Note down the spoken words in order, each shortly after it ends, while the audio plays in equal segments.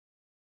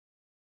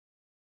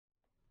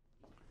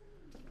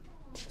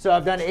So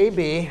I've done A,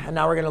 B, and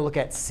now we're going to look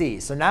at C.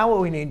 So now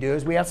what we need to do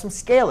is we have some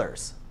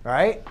scalars, all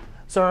right?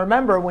 So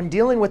remember, when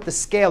dealing with the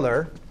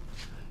scalar,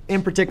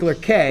 in particular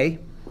k,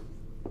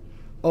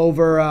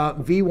 over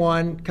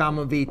v1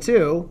 comma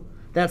v2,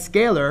 that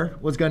scalar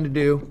was going to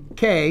do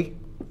k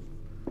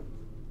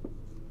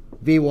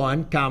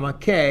v1 comma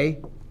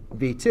k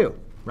v2,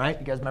 right?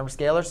 You guys remember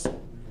scalars?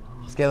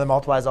 Scalar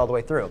multiplies all the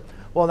way through.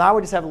 Well, now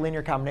we just have a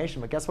linear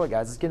combination. But guess what,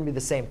 guys? It's going to be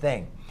the same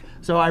thing.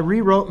 So I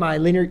rewrote my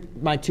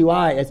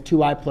 2i as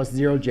 2i plus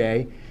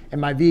 0j,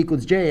 and my v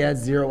equals j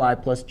as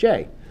 0i plus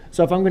j.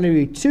 So if I'm going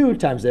to do 2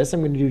 times this,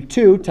 I'm going to do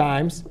 2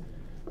 times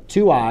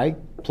 2i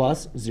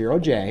plus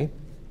 0j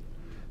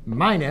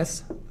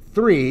minus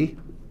 3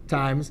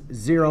 times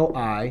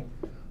 0i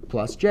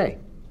plus j.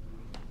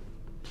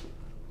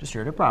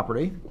 Distributive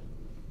property.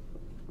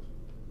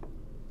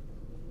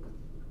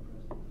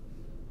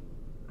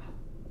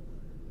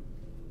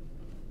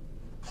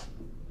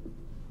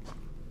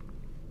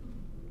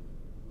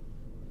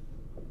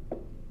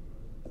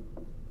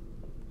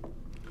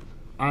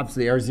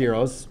 Obviously, our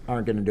zeros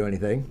aren't going to do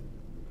anything.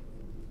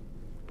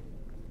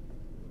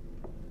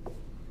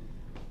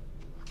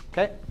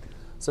 OK,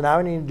 so now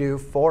we need to do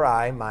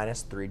 4i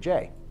minus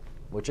 3j,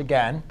 which,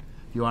 again,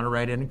 if you want to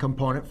write it in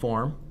component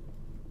form.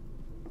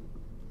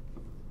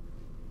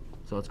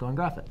 So let's go and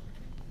graph it.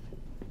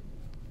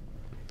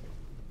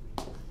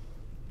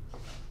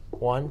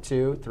 1,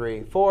 2,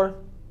 3, 4.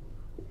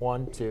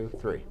 1, 2,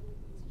 3.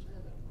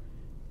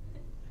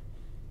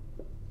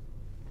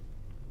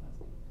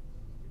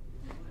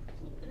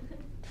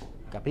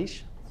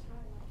 Capiche?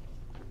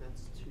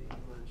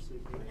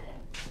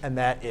 And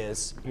that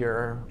is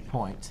your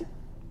point.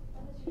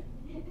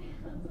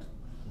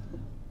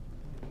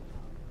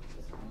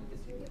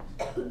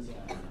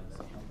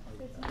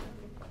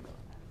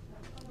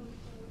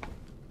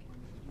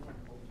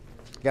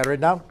 Got it written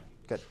down?